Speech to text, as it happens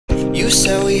You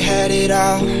said we had it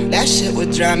all, that shit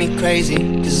would drive me crazy.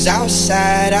 Cause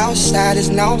outside is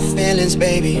no feelings,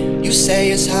 baby. You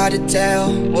say it's hard to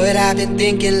tell what I've been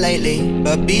thinking lately,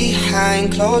 but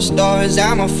behind closed doors,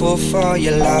 I'm a fool for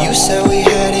your love. You said we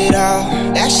had it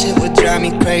all, that shit would drive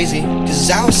me crazy. Cause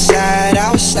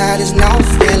outside is no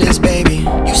feelings, baby.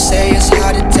 You say it's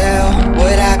hard to tell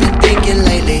what I've been thinking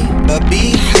lately, but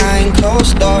behind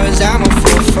closed doors, I'm a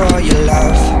fool for your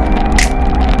love.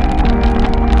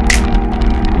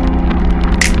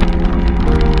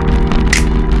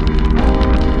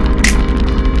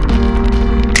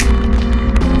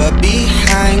 But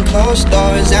behind closed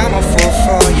doors, I'm a fool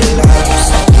for your love.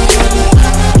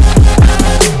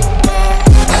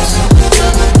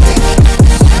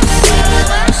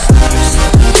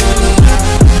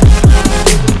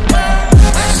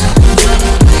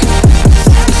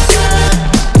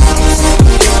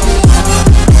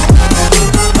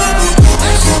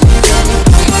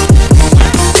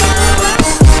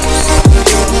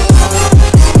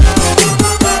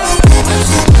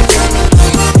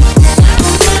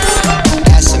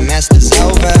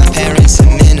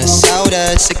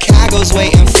 Chicago's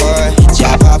waiting for her,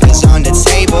 job offers on the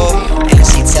table, and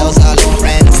she tells all her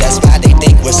friends that's why they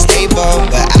think we're stable.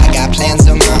 But I got plans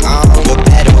of my own, we're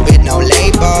better with no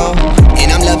label. And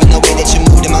I'm loving the way that you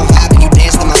move to my vibe and you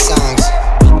dance to my songs.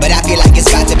 But I feel like it's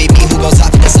about to be me who goes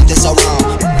off into something so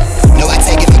wrong. No, I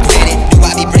take it for granted. Do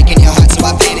I be breaking your heart so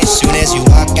I vanish? Soon as you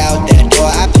walk out that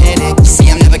door, I panic. See,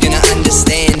 I'm never gonna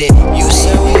understand it. You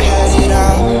said we had it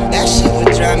all, that shit would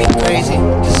drive me crazy.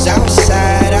 Cause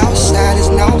outside is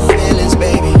no feelings,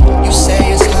 baby. You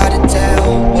say it's hard to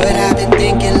tell what I've been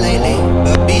thinking lately,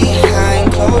 but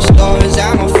behind closed doors,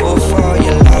 I'm a fool for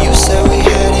your love. You said we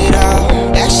had it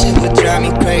all, that shit would drive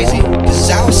me crazy. Cause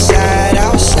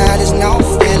outside is no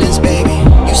feelings, baby.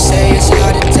 You say it's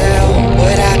hard to tell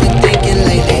what I've been thinking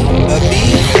lately, but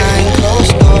behind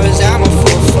closed doors, I'm a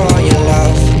fool for your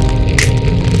love.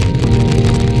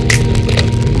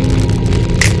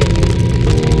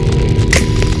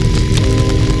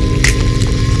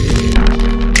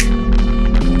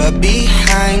 But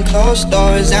behind closed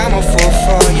doors, I'm a fool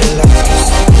for your love.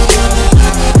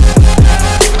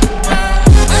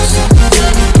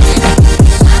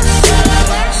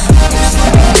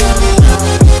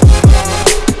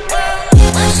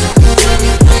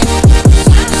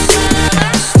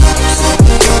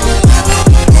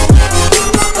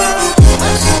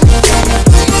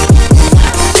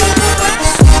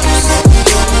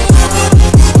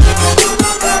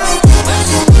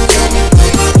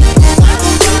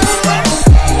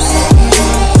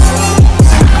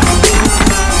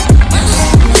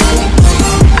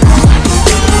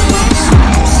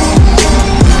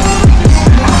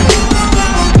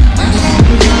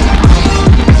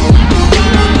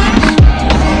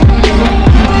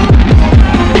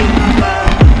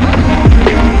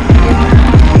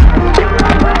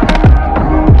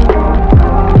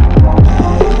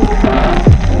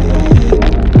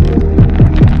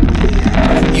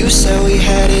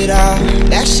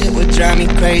 That shit would drive me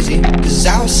crazy. Cause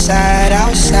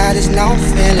outside is no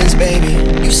feelings, baby.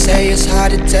 You say it's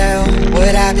hard to tell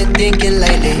what I've been thinking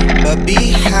lately, but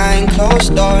behind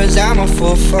closed doors, I'm a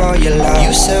fool for your love.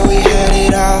 You said we had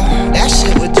it all, that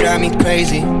shit would drive me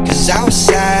crazy. Cause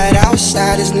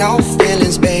outside is no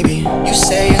feelings, baby. You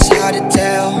say it's hard to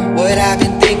tell what I've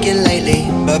been thinking lately,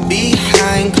 but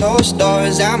behind closed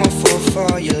doors, I'm a fool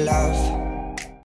for your love.